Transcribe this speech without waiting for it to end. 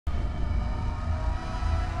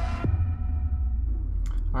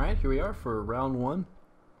Alright, here we are for round one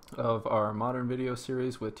of our modern video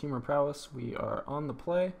series with Temur Prowess. We are on the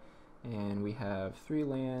play, and we have 3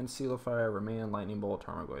 land, Seal of Fire, Remand, Lightning Bolt,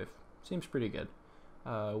 Tarmogoyf. Seems pretty good.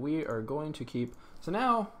 We are going to keep... So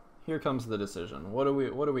now, here comes the decision. What are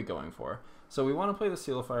we going for? So we want to play the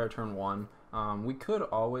Seal of Fire turn 1. We could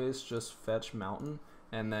always just fetch Mountain,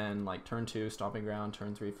 and then like turn 2, Stomping Ground,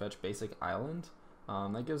 turn 3, fetch Basic Island.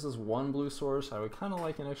 That gives us 1 blue source. I would kind of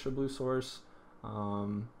like an extra blue source.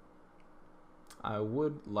 I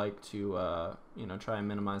would like to, try and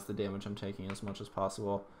minimize the damage I'm taking as much as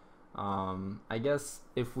possible. I guess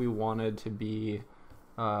if we wanted to be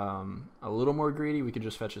a little more greedy, we could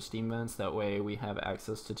just fetch a Steam Vents. That way we have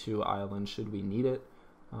access to 2 islands should we need it.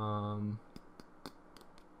 I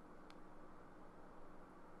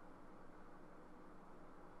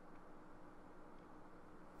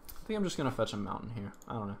think I'm just going to fetch a Mountain here.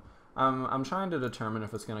 I don't know. I'm trying to determine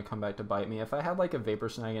if it's going to come back to bite me. If I had like a Vapor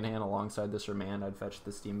Snag in hand alongside this Remand, I'd fetch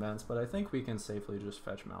the Steam Vents, but I think we can safely just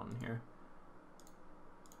fetch Mountain here.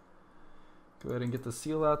 Go ahead and get the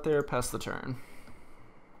Seal out there, pass the turn.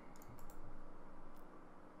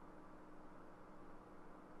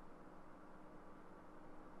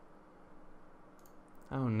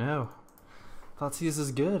 Oh no. Thoughtseize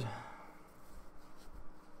is good.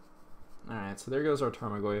 Alright, so there goes our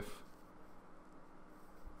Tarmogoyf.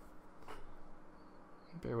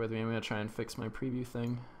 Bear with me, I'm going to try and fix my preview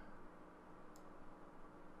thing.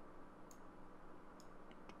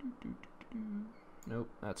 Nope,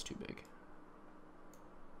 that's too big.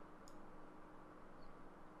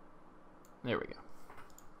 There we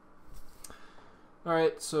go.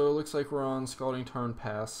 Alright, so it looks like we're on Scalding Tarn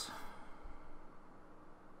Pass.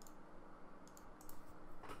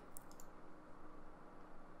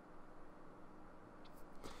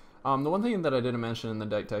 The one thing that I didn't mention in the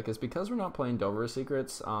deck tech is because we're not playing Delver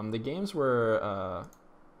Secrets, the games where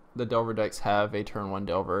the Delver decks have a turn 1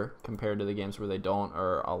 Delver compared to the games where they don't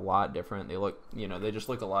are a lot different. They look, they just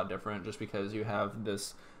look a lot different just because you have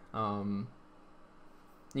this,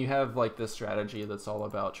 you have like this strategy that's all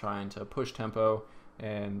about trying to push tempo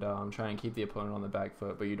and try and keep the opponent on the back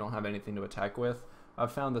foot, but you don't have anything to attack with.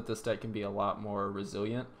 I've found that this deck can be a lot more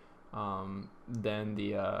resilient than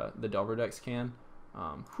the Delver decks can.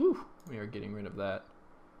 We are getting rid of that.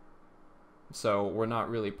 So we're not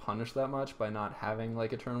really punished that much by not having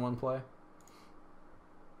like a turn 1 play.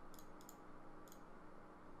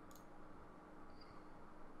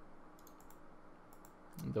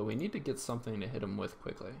 Though we need to get something to hit him with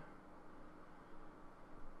quickly.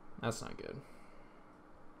 That's not good.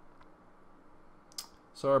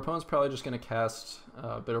 So our opponent's probably just going to cast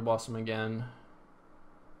Bitter Blossom again.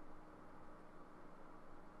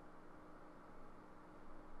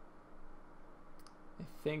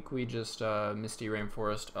 I think we just Misty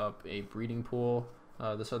Rainforest up a Breeding Pool.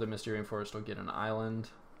 This other Misty Rainforest will get an island.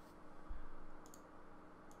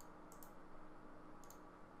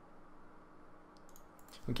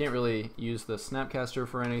 We can't really use the Snapcaster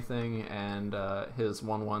for anything, and his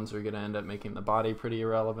 1/1s are going to end up making the body pretty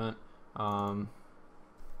irrelevant. Yeah,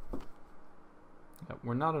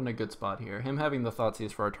 we're not in a good spot here. Him having the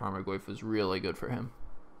Thoughtseize for our Tarmogoyf is really good for him.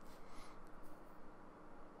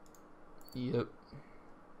 Yep.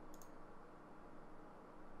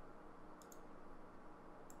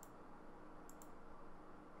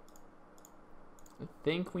 I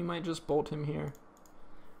think we might just bolt him here.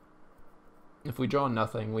 If we draw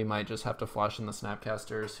nothing, we might just have to flash in the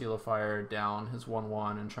Snapcaster, Seal of Fire down his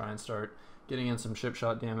 1/1, and try and start getting in some chip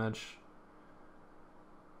shot damage.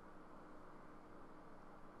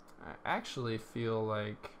 I actually feel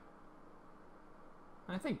like...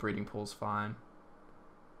 I think Breeding Pool's fine.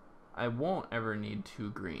 I won't ever need 2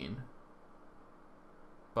 green.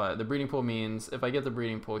 But the Breeding Pool means, if I get the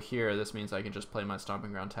Breeding Pool here, this means I can just play my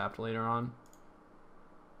Stomping Ground tapped later on.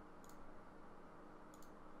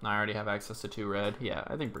 I already have access to 2 red. Yeah,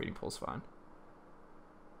 I think Breeding Pool's fine.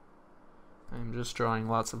 I'm just drawing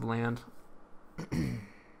lots of land.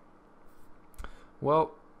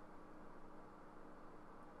 Well,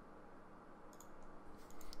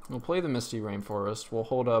 we'll play the Misty Rainforest. We'll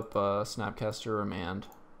hold up Snapcaster Remand.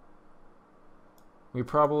 We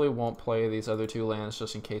probably won't play these other 2 lands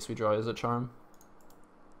just in case we draw Izzet Charm.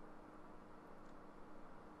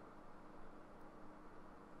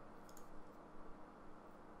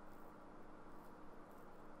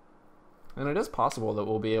 And it is possible that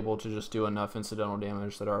we'll be able to just do enough incidental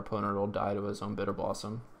damage that our opponent will die to his own Bitter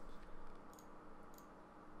Blossom.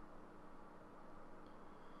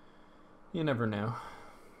 You never know.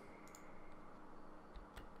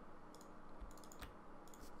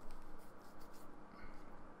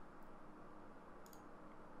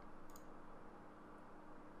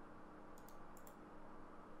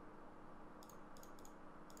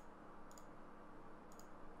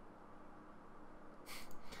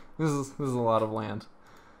 This is a lot of land.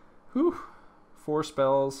 Whew. 4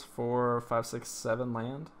 spells, 4, 5, 6, 7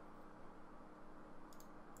 land.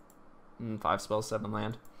 5 spells, 7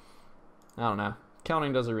 land. I don't know.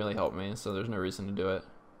 Counting doesn't really help me, so there's no reason to do it.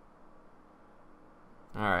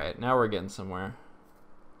 Alright, now we're getting somewhere.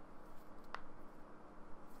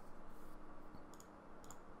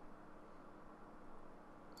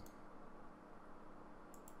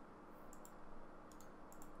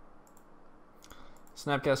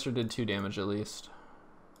 Snapcaster did 2 damage at least.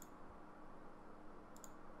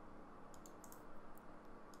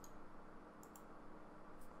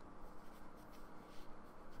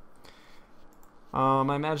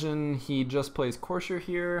 I imagine he just plays Courser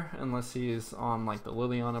here, unless he's on like the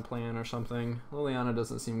Liliana plan or something. Liliana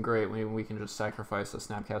doesn't seem great. We can just sacrifice a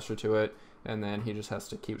Snapcaster to it, and then he just has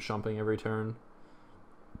to keep shumping every turn.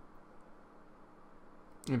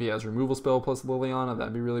 If he has removal spell plus Liliana,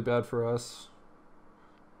 that'd be really bad for us.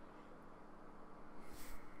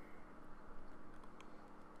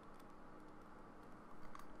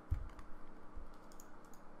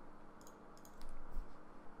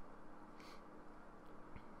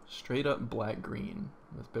 Straight up black-green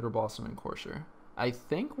with Bitter Blossom and Courser. I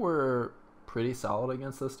think we're pretty solid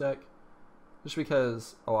against this deck, just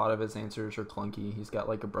because a lot of his answers are clunky. He's got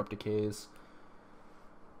like Abrupt Decays.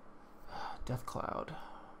 Death Cloud.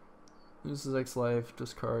 Loses X life,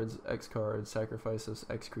 discards X cards, sacrifices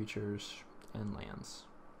X creatures, and lands.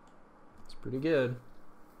 It's pretty good.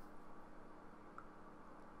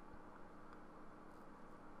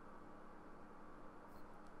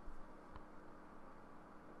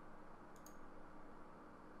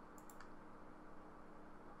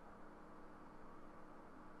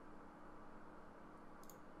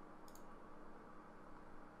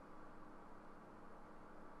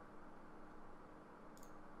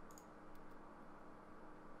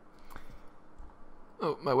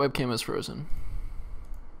 Oh, my webcam is frozen.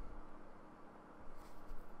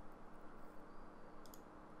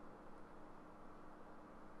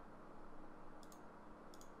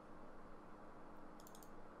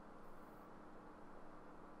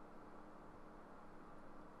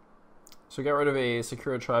 So we got rid of a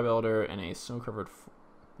Sakura Tribe Elder and a Snow-Covered...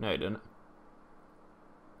 No, he didn't.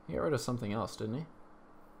 He got rid of something else, didn't he?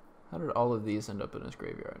 How did all of these end up in his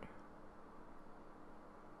graveyard?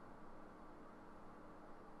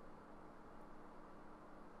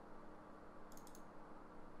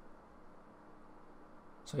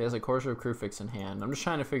 So he has a Courser of Crewfix in hand. I'm just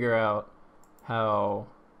trying to figure out how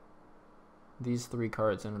these 3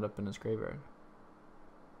 cards ended up in his graveyard.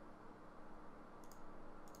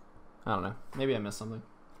 I don't know. Maybe I missed something.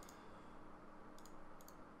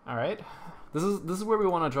 Alright. This is where we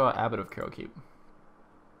want to draw Abbot of Carol Keep.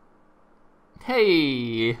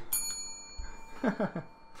 Hey!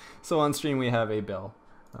 So on stream we have a bell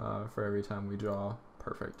for every time we draw.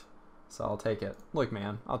 Perfect. So I'll take it. Look,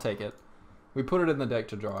 man, I'll take it. We put it in the deck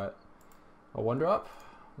to draw it. A 1-drop?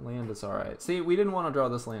 Land is alright. See, we didn't want to draw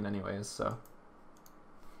this land anyways, so.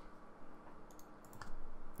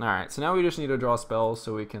 Alright, so now we just need to draw spells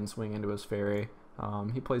so we can swing into his fairy.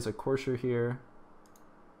 He plays a Courser here.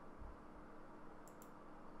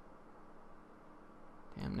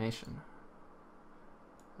 Damnation.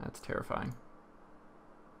 That's terrifying.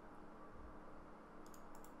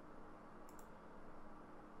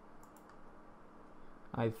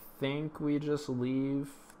 I think we just leave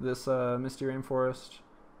this Misty Rainforest.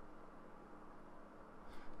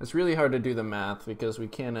 It's really hard to do the math because we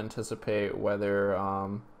can't anticipate whether,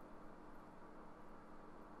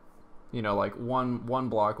 you know, like one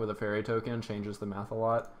block with a fairy token changes the math a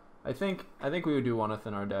lot. I think we would do one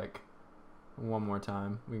in our deck one more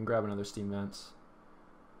time. We can grab another Steam Vents.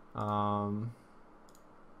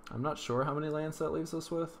 I'm not sure how many lands that leaves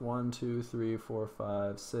us with. 1, 2, 3, 4,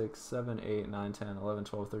 5, 6, 7, 8, 9, 10, 11,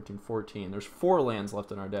 12, 13, 14. There's 4 lands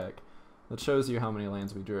left in our deck. That shows you how many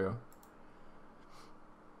lands we drew.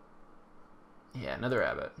 Yeah, another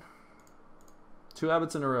Abbot. 2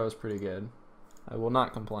 Abbots in a row is pretty good. I will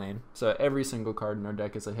not complain. So every single card in our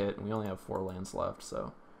deck is a hit, and we only have 4 lands left,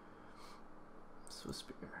 so. Swiss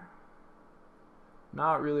Spear.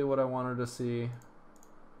 Not really what I wanted to see.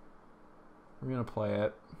 We're going to play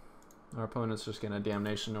it. Our opponent's just going to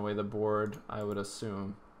Damnation away the board, I would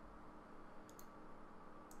assume.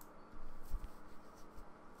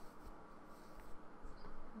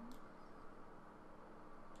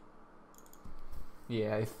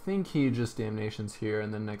 Yeah, I think he just Damnations here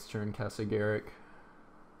and then next turn casts a Garrick.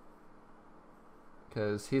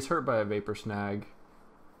 Because he's hurt by a Vapor Snag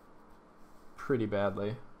pretty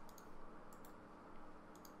badly.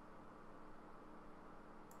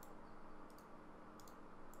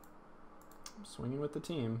 Swinging with the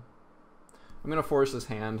team. I'm going to force his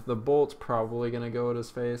hand. The bolt's probably going to go at his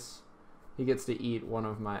face. He gets to eat one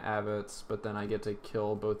of my abbots, but then I get to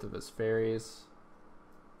kill both of his fairies.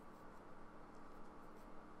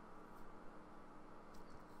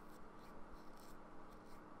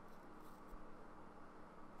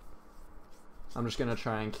 I'm just going to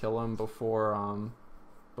try and kill him before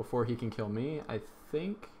he can kill me, I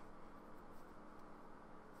think.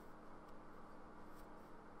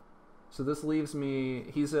 So this leaves me,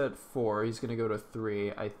 he's at 4, he's going to go to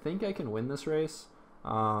 3. I think I can win this race.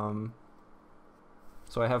 So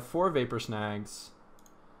I have 4 Vapor Snags.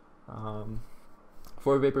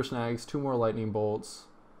 4 Vapor Snags, 2 more Lightning Bolts,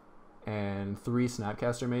 and 3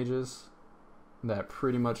 Snapcaster Mages. That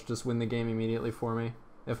pretty much just win the game immediately for me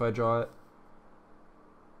if I draw it.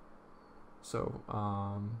 So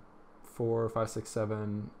 4, 5, 6,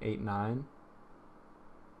 7, 8, 9.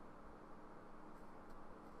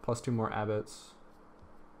 Plus 2 more abbots.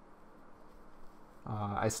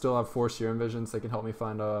 I still have 4 Serum Visions that can help me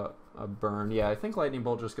find a burn. Yeah, I think Lightning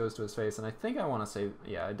Bolt just goes to his face, and I think I want to save...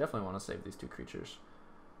 Yeah, I definitely want to save these 2 creatures.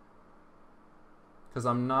 Because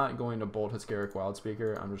I'm not going to bolt his Garruk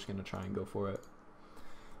Wildspeaker. I'm just going to try and go for it.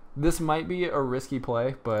 This might be a risky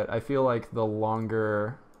play, but I feel like the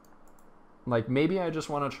longer... Like, maybe I just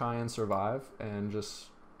want to try and survive and just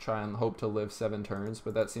try and hope to live 7 turns,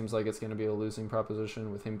 but that seems like it's going to be a losing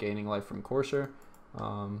proposition with him gaining life from Courser.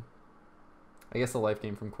 I guess the life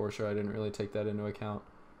gain from Courser, I didn't really take that into account.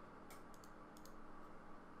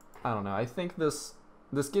 I don't know. I think this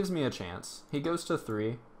gives me a chance. He goes to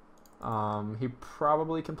 3. He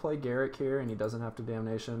probably can play Garruk here, and he doesn't have to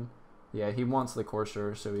Damnation. Yeah, he wants the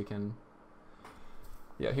Courser so he can...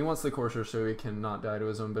 Yeah, he wants the Courser so he can not die to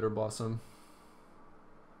his own Bitter Blossom.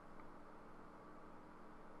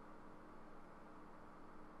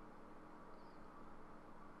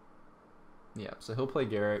 Yeah, so he'll play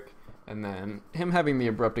Garruk, and then him having the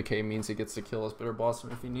Abrupt Decay means he gets to kill his Bitter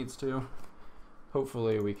Blossom if he needs to.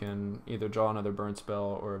 Hopefully we can either draw another burn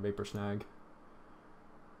spell or a Vapor Snag.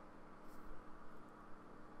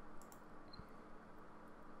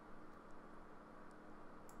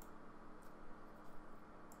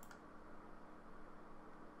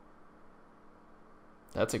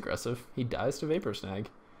 That's aggressive. He dies to Vapor Snag.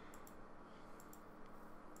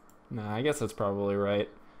 Nah, I guess that's probably right.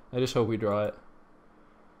 I just hope we draw it.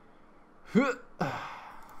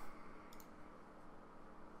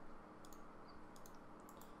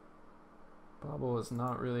 Bobble is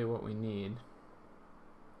not really what we need.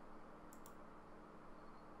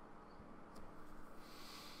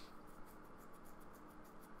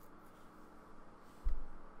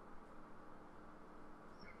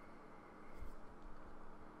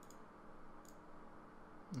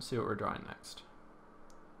 Let's see what we're drawing next.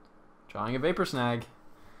 Drawing a Vapor Snag.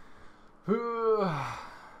 So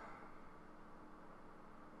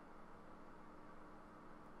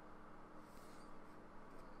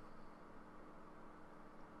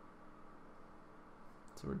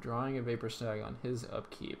we're drawing a Vapor Snag on his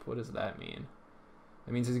upkeep. What does that mean?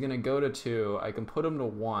 That means he's going to go to 2. I can put him to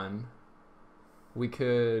 1. We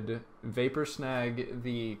could Vapor Snag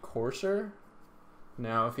the Courser.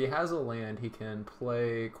 Now, if he has a land, he can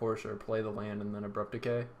play Courser, play the land, and then Abrupt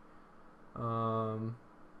Decay.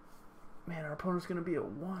 Man, our opponent's going to be at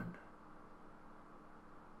 1.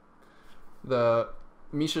 The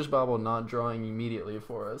Mishra's Bauble not drawing immediately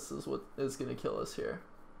for us is what is going to kill us here.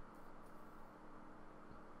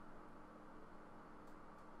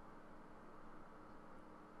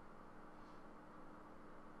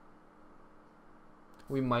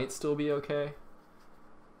 We might still be okay.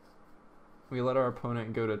 We let our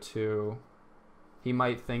opponent go to 2. He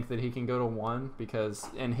might think that he can go to 1 because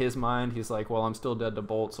in his mind he's like, well, I'm still dead to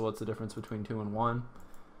bolt, so what's the difference between 2 and 1?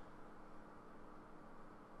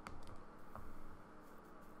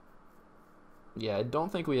 Yeah, I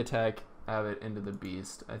don't think we attack Abbott into the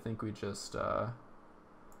Beast. I think we just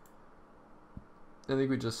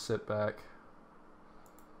sit back.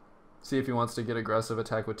 See if he wants to get aggressive,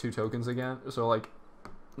 attack with 2 tokens again. So like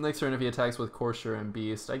next turn, if he attacks with Courser and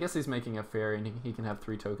Beast, I guess he's making a fairy and he can have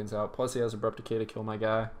 3 tokens out. Plus, he has Abrupt Decay to kill my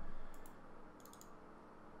guy.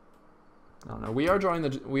 I don't know. We are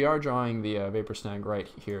drawing the Vapor Snag right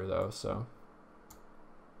here though. So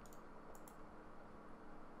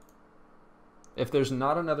if there's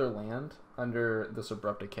not another land under this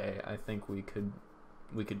Abrupt Decay, I think we could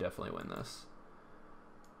definitely win this.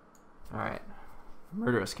 All right,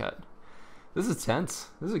 Murderous Cut. This is tense.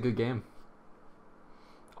 This is a good game.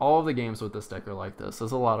 All of the games with this deck are like this.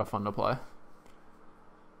 It's a lot of fun to play.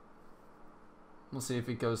 We'll see if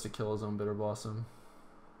he goes to kill his own Bitter Blossom.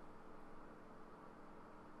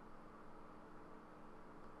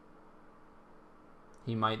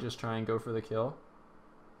 He might just try and go for the kill.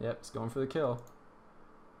 Yep, it's going for the kill.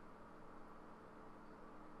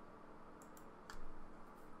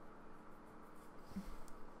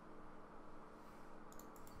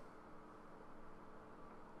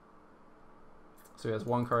 So he has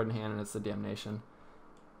one card in hand, and it's the Damnation.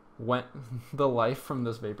 When the life from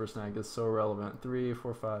this Vapor Snag is so relevant. 3,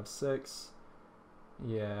 4, 5, 6.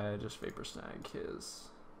 Yeah, just Vapor Snag his.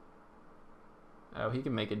 Oh, he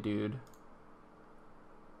can make a dude.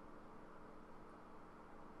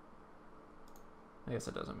 I guess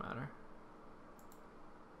it doesn't matter.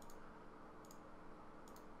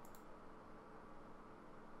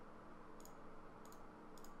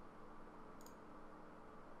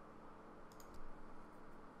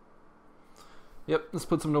 Yep, this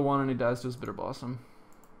puts him to 1 and he dies to his Bitter Blossom.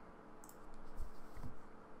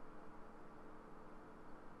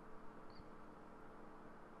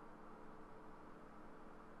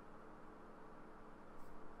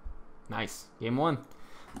 Nice. Game 1.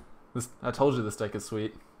 I told you this deck is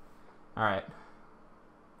sweet. Alright.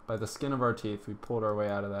 By the skin of our teeth, we pulled our way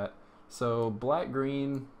out of that. So,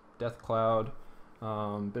 black-green, Death Cloud,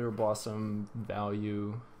 Bitter Blossom,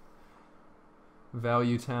 Value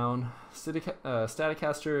Town.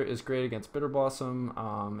 Staticaster is great against Bitter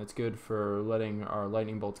Blossom. It's good for letting our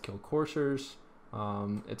Lightning Bolts kill coursers.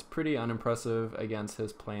 It's pretty unimpressive against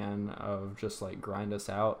his plan of just like grind us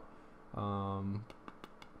out.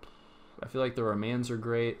 I feel like the Remands are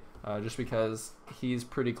great just because he's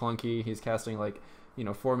pretty clunky. He's casting like,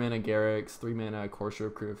 4 mana Garrix, 3 mana Courser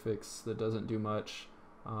of Crucifix that doesn't do much.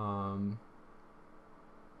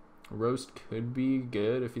 Roast could be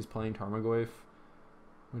good if he's playing Tarmogoyf,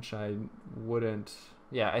 which I wouldn't.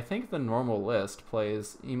 Yeah, I think the normal list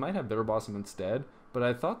plays. He might have Bitter Blossom instead, but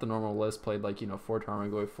I thought the normal list played like 4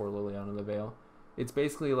 Tarmogoyf, 4 Liliana the Veil. It's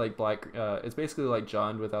basically like it's basically like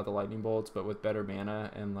Jund without the Lightning Bolts, but with better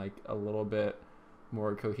mana and like a little bit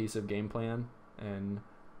more cohesive game plan, and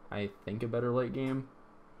I think a better late game.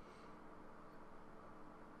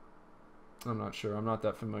 I'm not sure. I'm not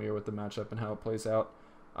that familiar with the matchup and how it plays out.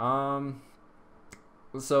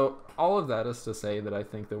 So all of that is to say that I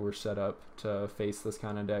think that we're set up to face this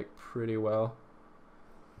kind of deck pretty well.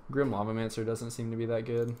 Grim Lavamancer doesn't seem to be that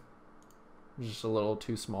good. It's just a little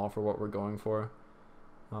too small for what we're going for.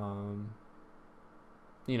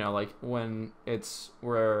 Like when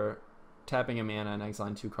we're tapping a mana and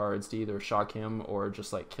exiling 2 cards to either shock him or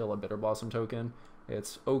just like kill a Bitter Blossom token,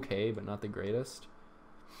 it's okay, but not the greatest.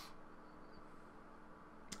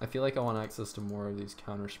 I feel like I want access to more of these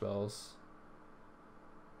counter spells.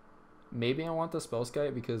 Maybe I want the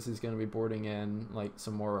Spellskite because he's going to be boarding in like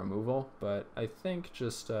some more removal, but I think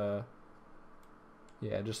just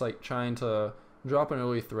just like trying to drop an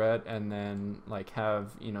early threat and then like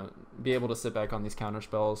have, be able to sit back on these counter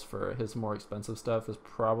spells for his more expensive stuff is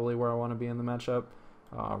probably where I want to be in the matchup.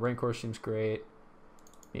 Rancor seems great.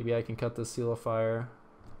 Maybe I can cut the Seal of Fire.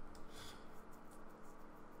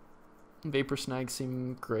 Vapor Snag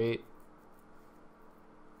seem great.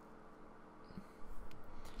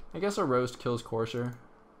 I guess a Roast kills Courser.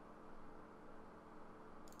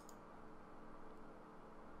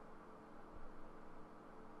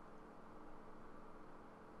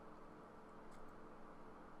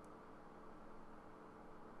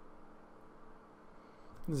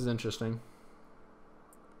 This is interesting.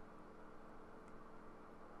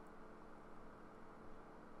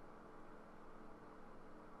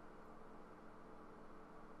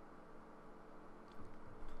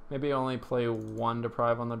 Maybe I only play 1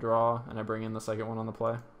 Deprive on the draw and I bring in the second one on the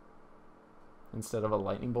play instead of a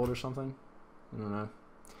Lightning Bolt or something. I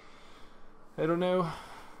don't know.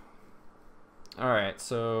 Alright,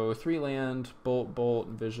 so 3 land, Bolt,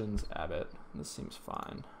 Visions, Abbot. This seems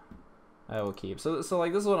fine. I will keep. So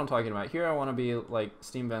like this is what I'm talking about. Here I want to be like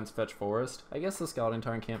Steam Vents fetch Forest. I guess the Scouting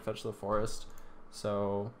Tarn can't fetch the Forest,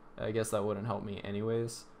 so I guess that wouldn't help me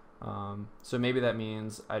anyways. So maybe that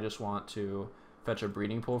means I just want to fetch a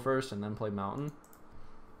Breeding Pool first and then play Mountain.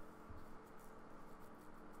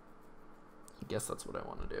 I guess that's what I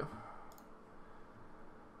want to do.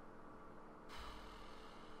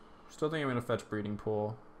 Still think I'm going to fetch Breeding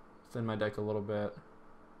Pool. Thin my deck a little bit.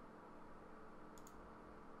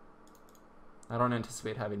 I don't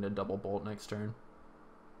anticipate having to double Bolt next turn.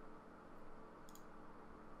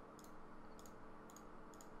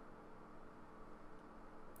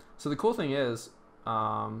 So the cool thing is,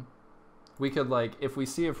 we could like, if we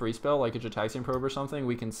see a free spell like a Jataxian Probe or something,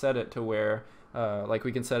 we can set it to where, like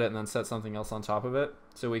we can set it and then set something else on top of it,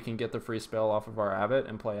 so we can get the free spell off of our Abbot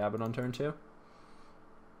and play Abbot on turn 2.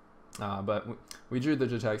 But we drew the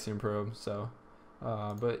Jataxian Probe, so,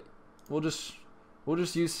 but we'll just We'll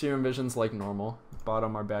just use Serum Visions like normal.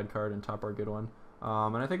 Bottom our bad card and top our good one.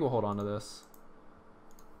 And I think we'll hold on to this.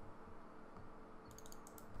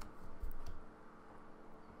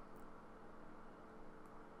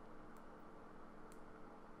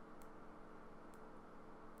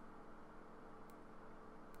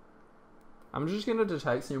 I'm just going to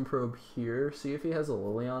Detect Probe here, see if he has a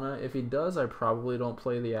Liliana. If he does, I probably don't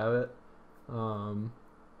play the Abbot.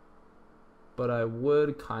 But I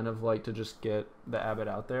would kind of like to just get the Abbot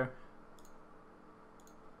out there.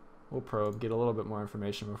 We'll probe, get a little bit more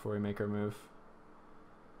information before we make our move.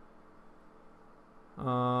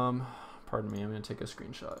 Pardon me, I'm going to take a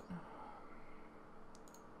screenshot.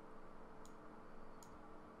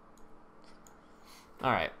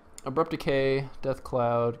 Alright. Abrupt Decay, Death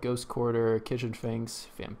Cloud, Ghost Quarter, Kitchen Finks,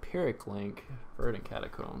 Vampiric Link, Verdant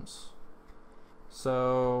Catacombs.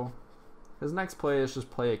 So his next play is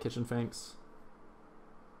just play a Kitchen Finks,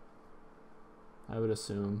 I would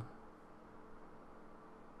assume.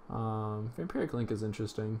 Vampiric Link is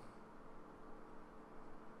interesting.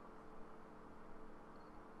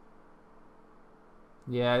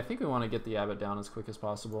 Yeah, I think we want to get the Abbot down as quick as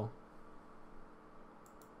possible.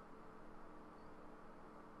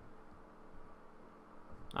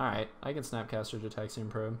 Alright, I can Snapcaster Detect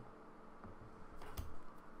Probe.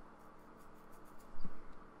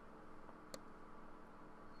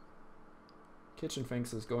 Kitchen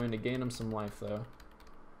Finks is going to gain him some life, though.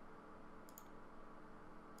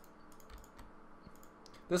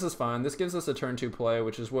 This is fine. This gives us a turn 2 play,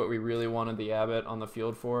 which is what we really wanted the Abbot on the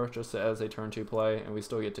field for, just as a turn 2 play, and we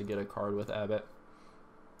still get to get a card with Abbot.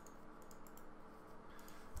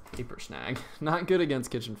 Paper Snag. Not good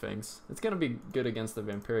against Kitchen Finks. It's going to be good against the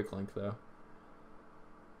Vampiric Link, though.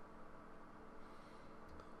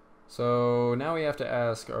 So now we have to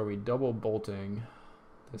ask, are we double bolting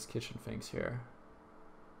this Kitchen Finks here?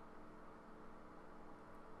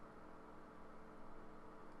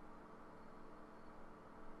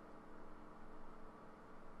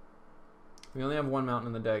 We only have one mountain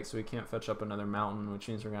in the deck, so we can't fetch up another mountain, which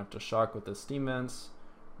means we're going to have to shock with the Steam Vents.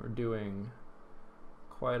 We're doing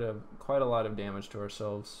quite a lot of damage to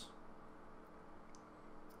ourselves.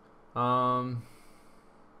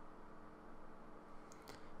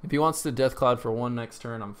 If he wants to Death Cloud for 1 next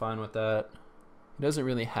turn, I'm fine with that. He doesn't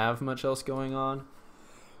really have much else going on.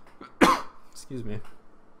 Excuse me.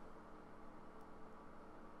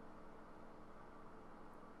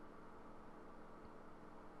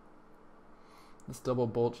 This double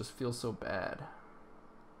bolt just feels so bad.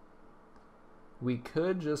 We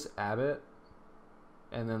could just Abbot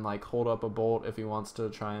and then like hold up a bolt if he wants to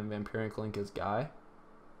try and Vampiric Link his guy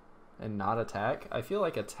and not attack. I feel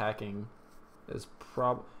like attacking is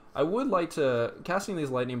I would like to casting these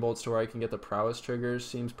lightning bolts to where I can get the prowess triggers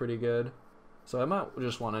seems pretty good. So I might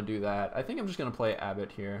just want to do that. I think I'm just going to play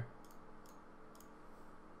Abbot here.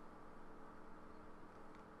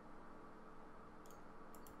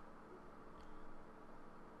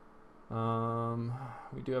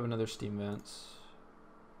 We do have another Steam Vents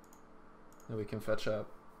that we can fetch up.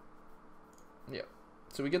 Yeah.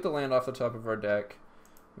 So we get the land off the top of our deck.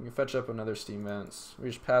 We can fetch up another Steam Vents. We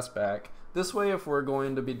just pass back. This way, if we're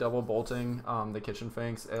going to be double bolting the Kitchen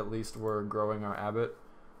Finks, at least we're growing our Abbot.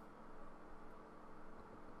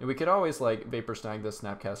 And we could always like Vapor Snag this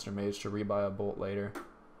Snapcaster Mage to rebuy a bolt later.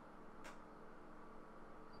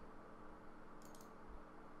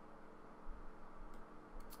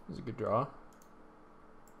 This is a good draw.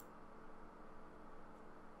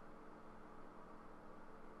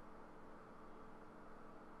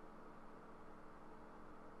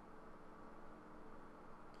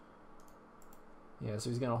 Yeah,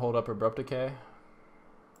 so he's going to hold up Abrupt Decay.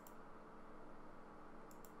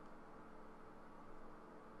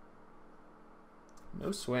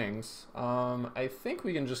 No swings. I think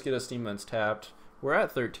we can just get a Steam Vents tapped. We're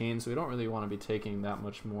at 13, so we don't really want to be taking that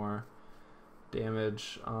much more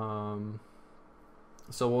damage. So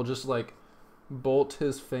we'll just like bolt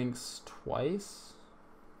his Finks twice.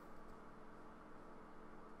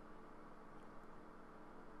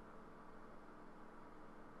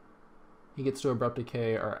 He gets to Abrupt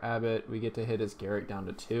Decay our Abbot. We get to hit his Garrick down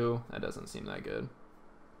to 2. That doesn't seem that good.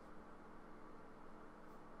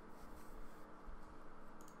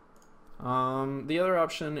 The other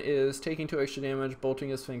option is taking 2 extra damage, bolting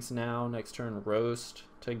his Finks now, next turn Roast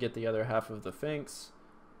to get the other half of the Finks.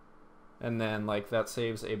 And then like that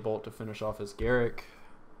saves a bolt to finish off his Garrick,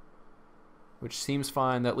 which seems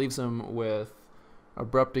fine. That leaves him with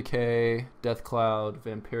Abrupt Decay, Death Cloud,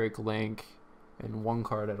 Vampiric Link, and 1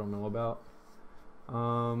 card I don't know about.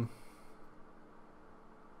 I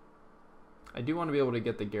do want to be able to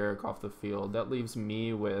get the Garrick off the field. That leaves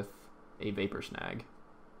me with a Vapor Snag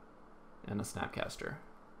and a Snapcaster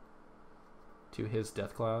to his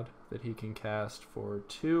Death Cloud that he can cast for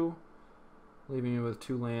 2, leaving me with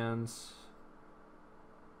 2 lands.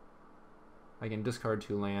 I can discard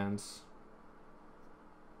 2 lands.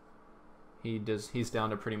 He's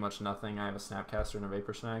down to pretty much nothing. I have a Snapcaster and a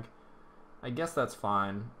Vapor Snag. I guess that's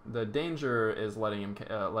fine. The danger is letting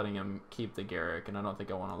him keep the Garruk, and I don't think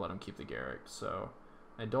I want to let him keep the Garruk. So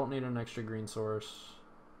I don't need an extra green source.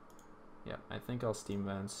 Yeah, I think I'll Steam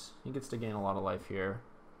Vents. He gets to gain a lot of life here.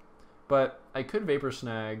 But I could Vapor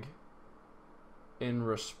Snag in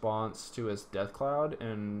response to his Death Cloud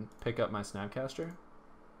and pick up my Snapcaster.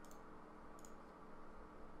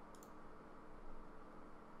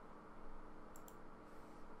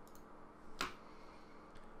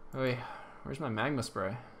 Oh, wait, where's my Magma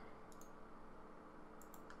Spray?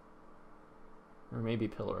 Or maybe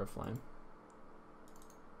Pillar of Flame.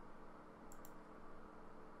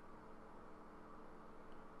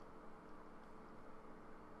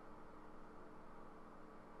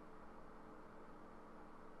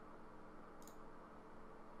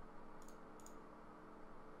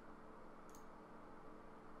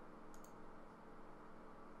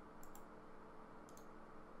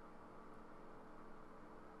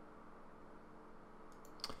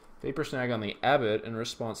 Vapor Snag on the Abbot in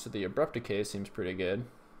response to the Abrupt Decay seems pretty good.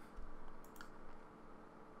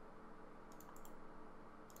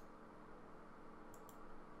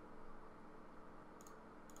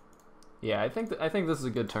 Yeah, I think this is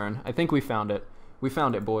a good turn. I think we found it. We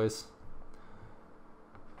found it, boys.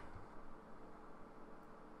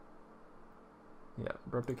 Yeah,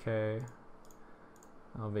 Abrupt Decay.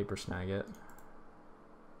 I'll Vapor Snag it.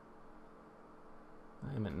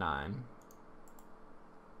 I am at 9.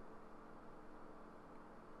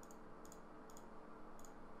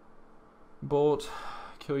 Bolt,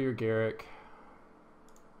 kill your Garruk.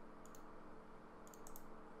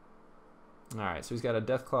 Alright, so he's got a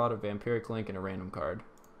Death Cloud, a Vampiric Link, and a random card.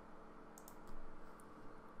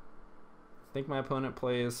 I think my opponent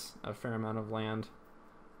plays a fair amount of land.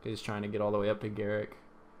 He's trying to get all the way up to Garruk.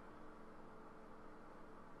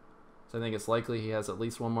 So I think it's likely he has at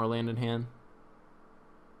least 1 more land in hand.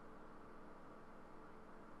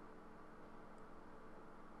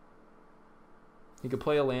 He could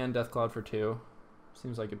play a land, Death Cloud for 2.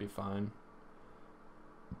 Seems like it'd be fine.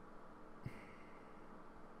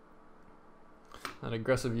 That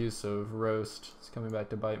aggressive use of Roast is coming back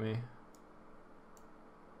to bite me.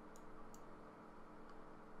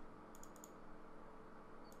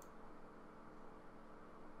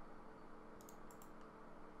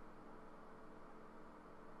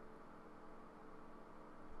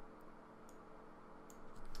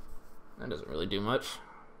 That doesn't really do much.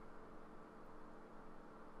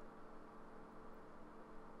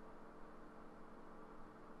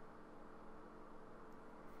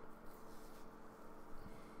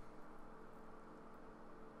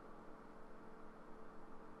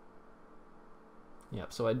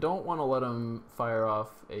 Yep, so I don't want to let him fire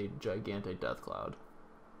off a gigantic Death Cloud.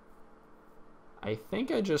 I think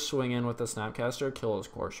I just swing in with the Snapcaster, kill his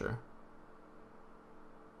Courser.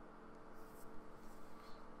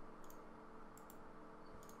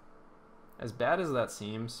 As bad as that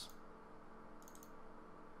seems,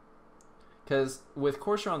 because with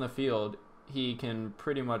Courser on the field, he can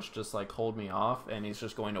pretty much just like hold me off, and he's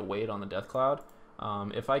just going to wait on the Death Cloud.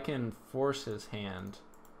 If I can force his hand,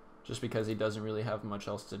 just because he doesn't really have much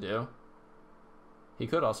else to do. He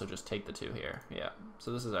could also just take the 2 here. Yeah,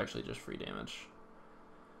 so this is actually just free damage.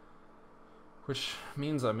 Which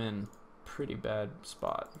means I'm in pretty bad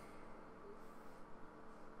spot.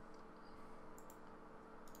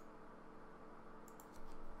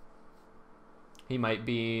 He might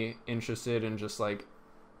be interested in just like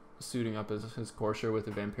suiting up his Courser with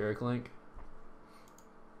a Vampiric Link.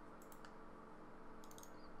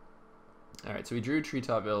 Alright, so he drew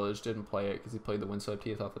Treetop Village, didn't play it because he played the Windswept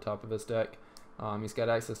Heath off the top of his deck. He's got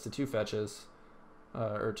access to 2 fetches,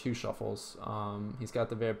 or 2 shuffles. He's got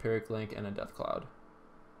the Vampiric Link and a Death Cloud.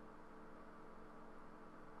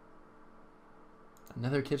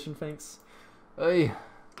 Another Kitchen Finks? Hey,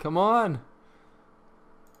 come on!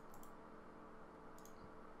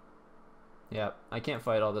 Yeah, I can't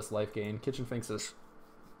fight all this life gain. Kitchen Finks is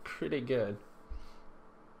pretty good.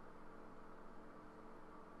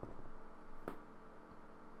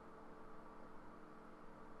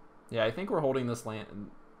 Yeah, I think we're holding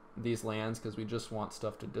these lands because we just want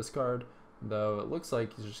stuff to discard, though it looks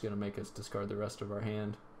like he's just going to make us discard the rest of our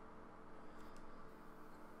hand.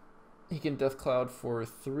 He can Death Cloud for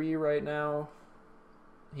 3 right now.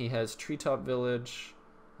 He has Treetop Village.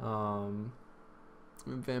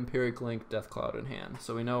 Vampiric Link, Deathcloud in hand.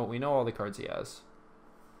 So we know all the cards he has.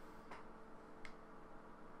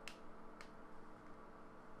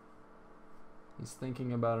 He's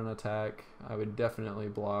thinking about an attack. I would definitely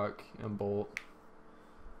block and bolt.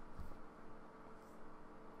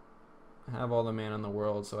 I have all the mana in the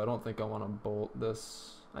world, so I don't think I want to bolt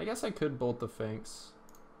this. I guess I could bolt the Finks.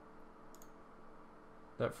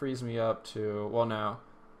 That frees me up to, well, no.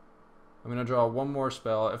 I'm going to draw one more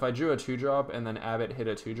spell. If I drew a 2-drop and then Abbott hit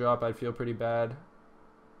a 2-drop, I'd feel pretty bad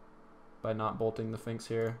by not bolting the Finks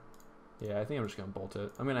here. Yeah, I think I'm just going to bolt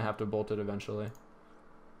it. I'm going to have to bolt it eventually.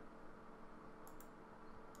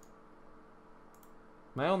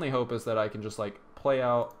 My only hope is that I can just like play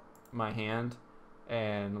out my hand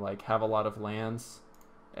and like have a lot of lands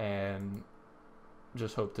and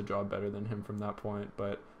just hope to draw better than him from that point.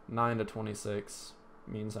 But 9 to 26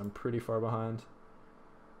 means I'm pretty far behind.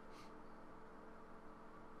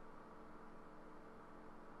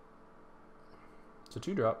 It's a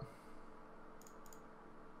 2-drop.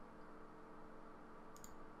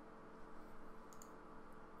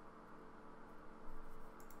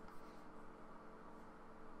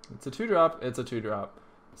 It's a 2-drop. It's a 2-drop.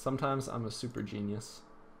 Sometimes I'm a super genius.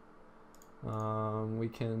 We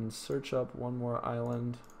can search up one more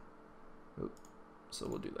island. Oop. So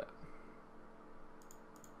we'll do that.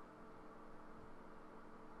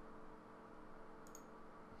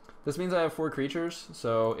 This means I have 4 creatures,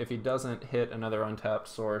 so if he doesn't hit another untapped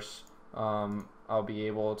source, I'll be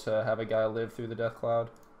able to have a guy live through the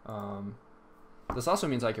Deathcloud. This also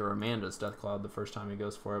means I can remand his Deathcloud the first time he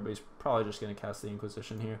goes for it, but he's probably just going to cast the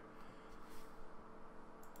Inquisition here.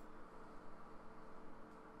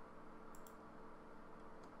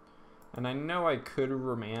 And I know I could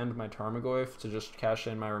remand my Tarmogoyf to just cash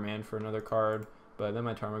in my remand for another card, but then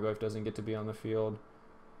my Tarmogoyf doesn't get to be on the field.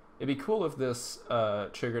 It'd be cool if this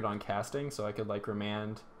triggered on casting, so I could like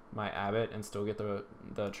remand my Abbott and still get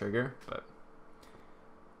the trigger, but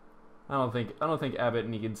I don't think Abbott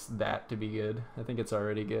needs that to be good. I think it's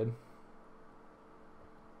already good.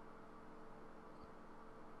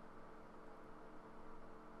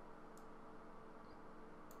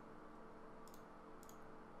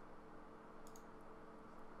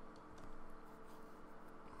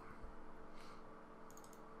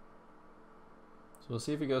 So we'll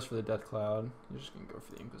see if he goes for the Deathcloud. He's just gonna go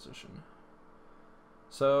for the Inquisition.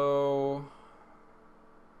 So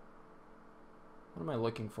what am I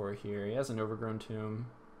looking for here? He has an Overgrown Tomb.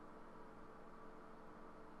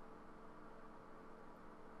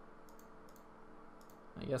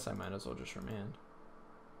 I guess I might as well just remand.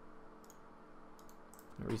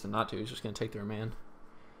 No reason not to. He's just going to take the remand.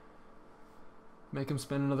 Make him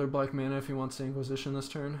spend another black mana if he wants the Inquisition this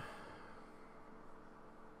turn.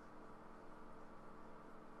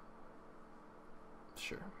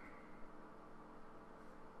 Sure.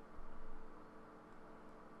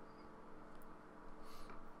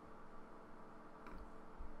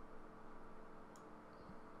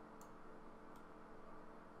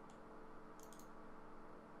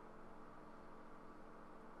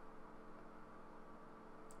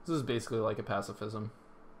 This is basically like a pacifism.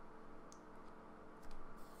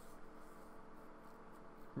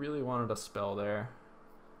 Really wanted a spell there.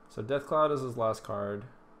 So Deathcloud is his last card.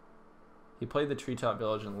 He played the Treetop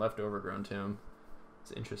Village and left Overgrown Tomb.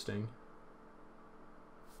 It's interesting.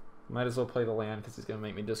 Might as well play the land because he's going to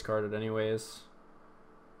make me discard it anyways.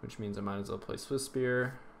 Which means I might as well play Swiss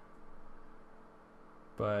Spear.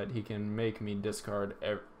 But he can make me discard...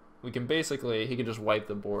 he can just wipe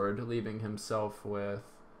the board, leaving himself with...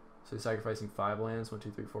 So he's sacrificing 5 lands. 1,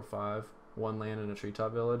 2, 3, 4, 5. 1 land in a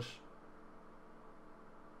Treetop Village.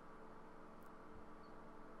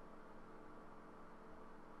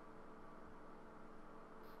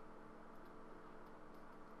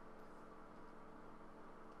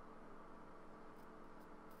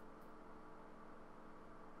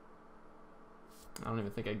 I don't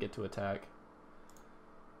even think I get to attack.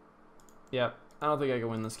 Yeah, I don't think I can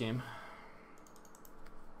win this game.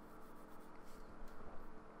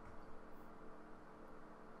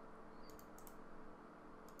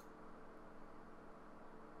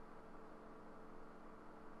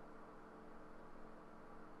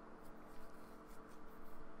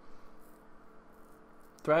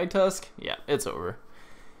 Thragtusk? Yeah, it's over.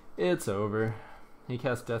 It's over. He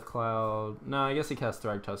cast Deathcloud. No, I guess he cast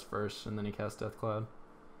Thragtusk first, and then he cast Deathcloud.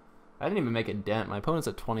 I didn't even make a dent. My opponent's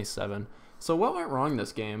at 27. So what went wrong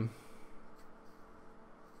this game?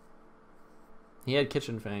 He had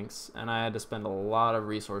Kitchen Finks, and I had to spend a lot of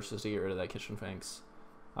resources to get rid of that Kitchen Finks.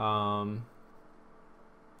 And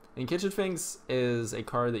Kitchen Finks is a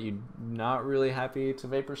card that you're not really happy to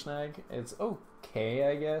Vapor Snag. It's okay,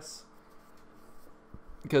 I guess.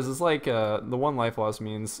 Because it's like the 1 life loss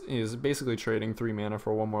means he's basically trading 3 mana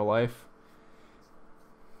for 1 more life.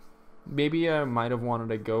 Maybe I might have wanted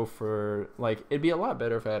to go for, like, it'd be a lot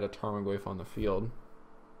better if I had a Tarmogoyf on the field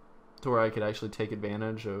to where I could actually take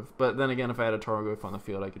advantage of. But then again, if I had a Tarmogoyf on the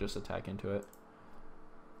field, I could just attack into it.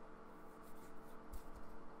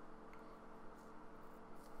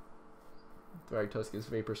 Thragtusk is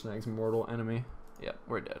Vapor Snag's mortal enemy. Yep,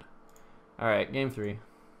 we're dead. Alright, game 3.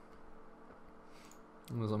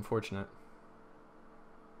 It was unfortunate.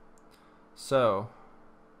 So,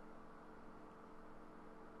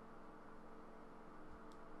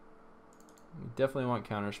 we definitely want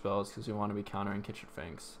counter spells because we want to be countering Kitchen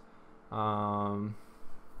Finks. Grim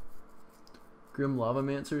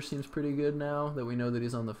Lavamancer seems pretty good now that we know that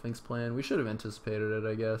he's on the Finks plan. We should have anticipated it,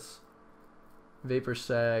 I guess. Vapor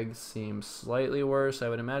Sag seems slightly worse. I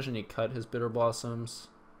would imagine he cut his Bitter Blossoms.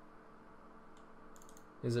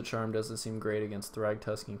 Izzet Charm doesn't seem great against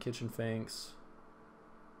Thragtusk and Kitchen Finks.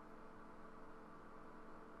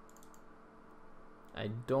 I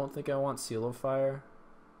don't think I want Seal of Fire.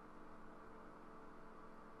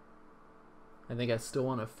 I think I still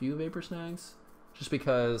want a few Vapor Snags. Just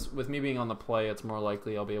because with me being on the play, it's more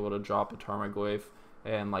likely I'll be able to drop a Tarmogoyf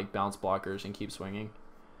and like bounce blockers and keep swinging.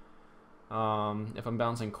 If I'm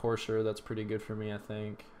bouncing Courser, that's pretty good for me, I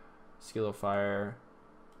think. Seal of Fire,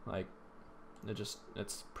 like,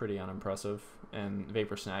 it's pretty unimpressive. And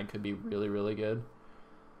Vapor Snag could be really, really good.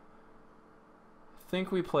 I think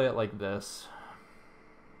we play it like this.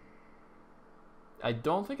 I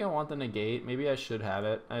don't think I want the negate. Maybe I should have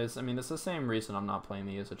it. I mean, it's the same reason I'm not playing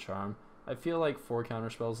the Izzet Charm. I feel like 4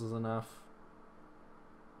 counterspells is enough.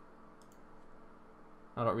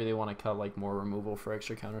 I don't really want to cut like more removal for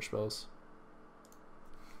extra counterspells.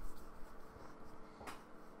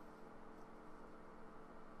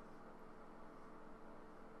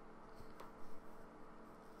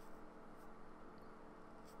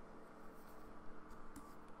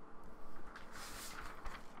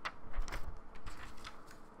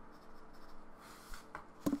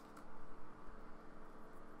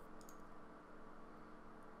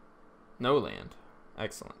 No land.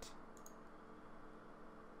 Excellent.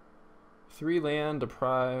 3 land,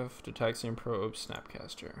 Deprive, Detaxian Probe,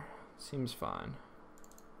 Snapcaster. Seems fine.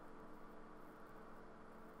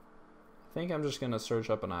 I think I'm just going to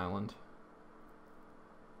search up an island.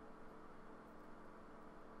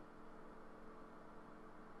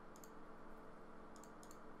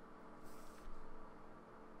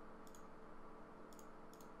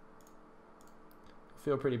 I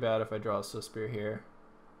feel pretty bad if I draw a Suspir here.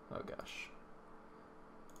 Oh gosh.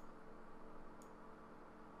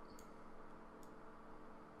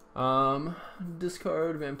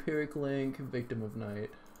 Discard Vampiric Link, Victim of Night.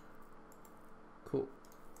 Cool.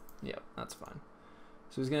 Yep, that's fine.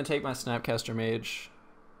 So he's gonna take my Snapcaster Mage,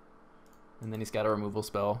 and then he's got a removal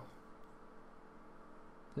spell.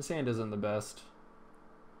 His hand isn't the best.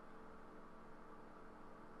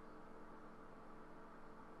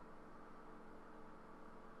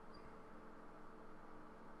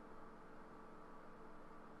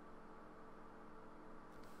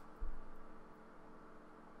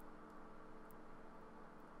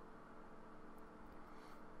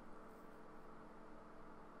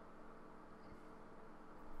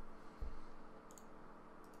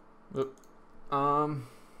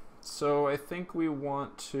 So I think we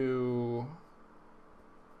want to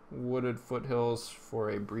Wooded Foothills for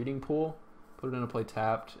a breeding pool. Put it into play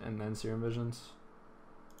tapped and then Serum Visions.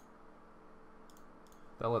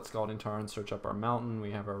 That lets Scalding Tarn search up our mountain. We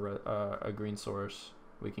have our a green source.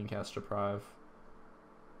 We can cast Deprive.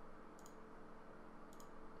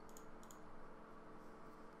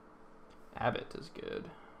 Abbott is good.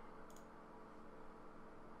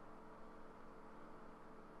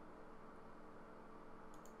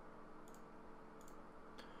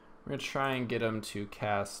 We're gonna try and get him to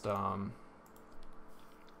cast. Yeah,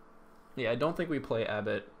 I don't think we play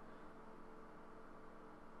Abbott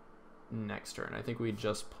next turn. I think we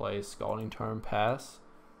just play Scalding Tarn pass.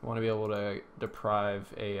 We want to be able to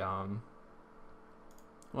deprive a. We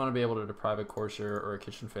want to be able to deprive a Courser or a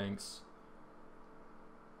Kitchen Finks.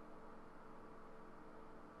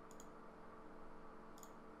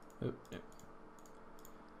 Oop, yep.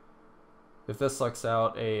 If this sucks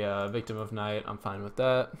out a Victim of Night, I'm fine with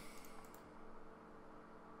that.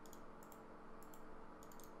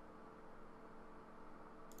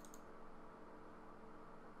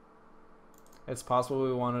 It's possible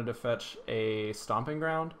we wanted to fetch a Stomping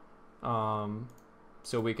Ground,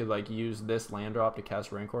 so we could like use this land drop to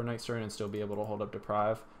cast Rancor next turn and still be able to hold up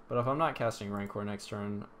Deprive. But if I'm not casting Rancor next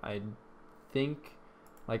turn, I think,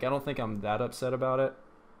 like, I don't think I'm that upset about it.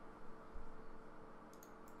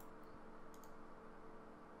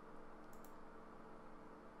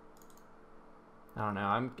 I don't know.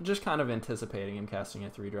 I'm just kind of anticipating him casting a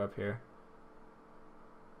 3-drop here.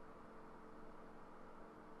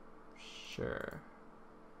 Sure.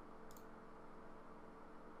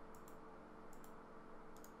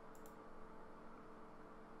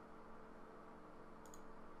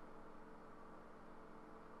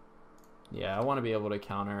 Yeah, I want to be able to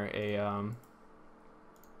counter a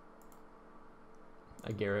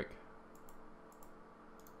Garrick.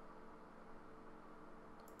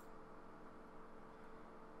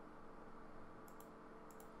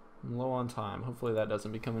 I'm low on time. Hopefully that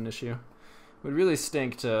doesn't become an issue. It would really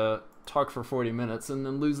stink to talk for 40 minutes and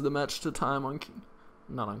then lose the match to time on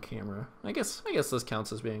not on camera. I guess this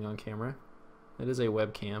counts as being on camera. It is a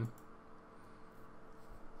webcam.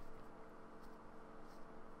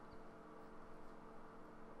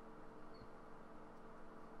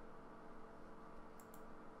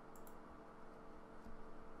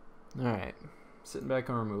 All right, sitting back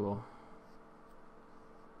on removal.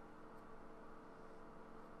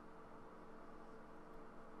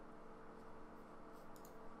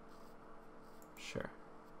 Sure.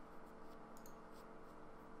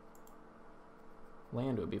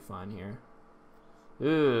 Land would be fine here.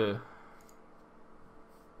 Ugh.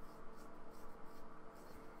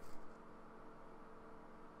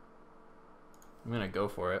 I'm gonna go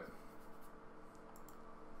for it.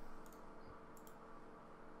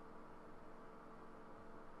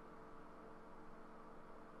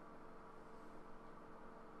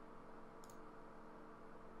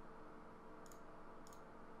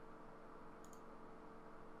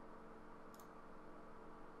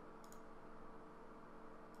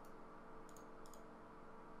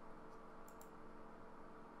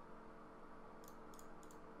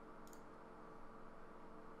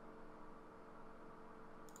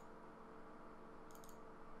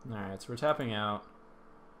 Alright, so we're tapping out.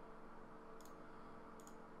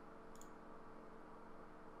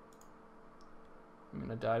 I'm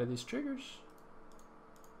gonna die to these triggers.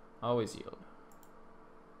 Always yield.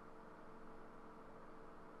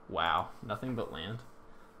 Wow, nothing but land.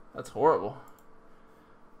 That's horrible.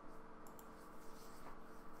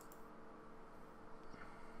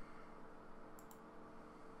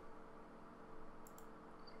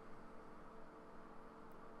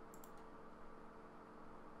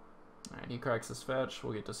 Alright, he cracks his fetch.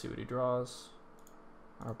 We'll get to see what he draws.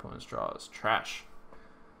 Our opponent's draw is trash.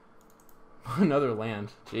 Another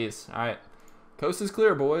land. Jeez. Alright. Coast is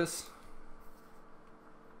clear, boys.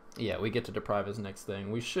 Yeah, we get to deprive his next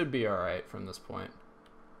thing. We should be alright from this point.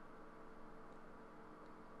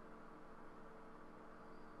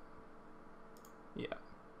 Yeah.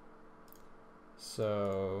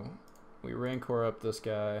 So, we Rancor up this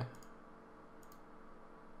guy.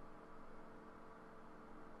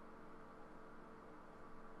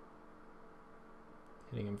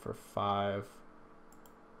 Hitting him for 5.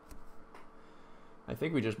 I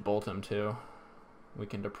think we just bolt him too. We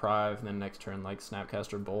can deprive, and then next turn like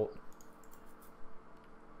Snapcaster Bolt.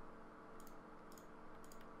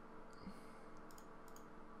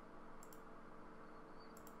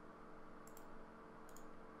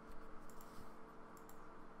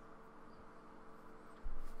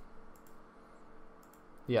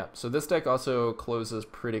 Yeah, so this deck also closes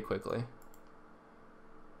pretty quickly.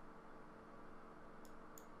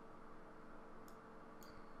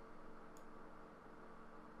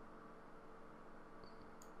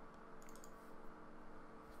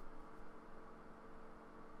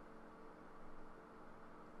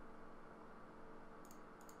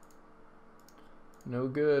 No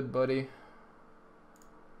good, buddy.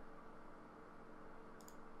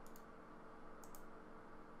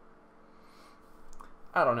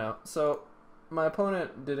 I don't know. So my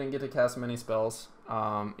opponent didn't get to cast many spells.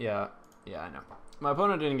 Yeah, I know. My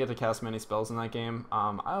opponent didn't get to cast many spells in that game.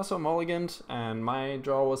 I also mulliganed, and my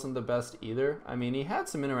draw wasn't the best either. I mean, he had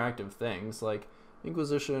some interactive things like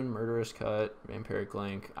Inquisition, Murderous Cut, Vampiric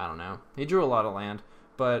Link. I don't know. He drew a lot of land,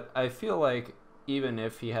 but I feel like even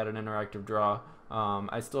if he had an interactive draw,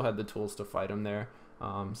 I still had the tools to fight him there.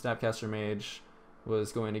 Snapcaster Mage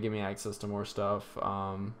was going to give me access to more stuff.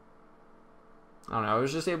 I don't know. I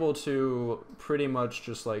was just able to pretty much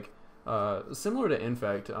just like similar to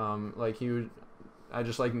Infect. Like I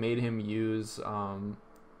just like made him use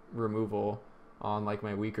removal on like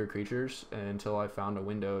my weaker creatures until I found a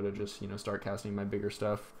window to just start casting my bigger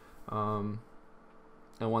stuff. And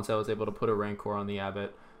once I was able to put a Rancor on the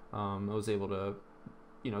Abbot, I was able to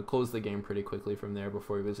close the game pretty quickly from there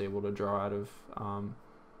before he was able to draw out of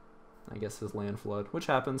I guess his land flood, which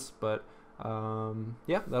happens, but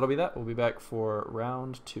yeah, that'll be that. We'll be back for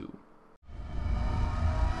round 2.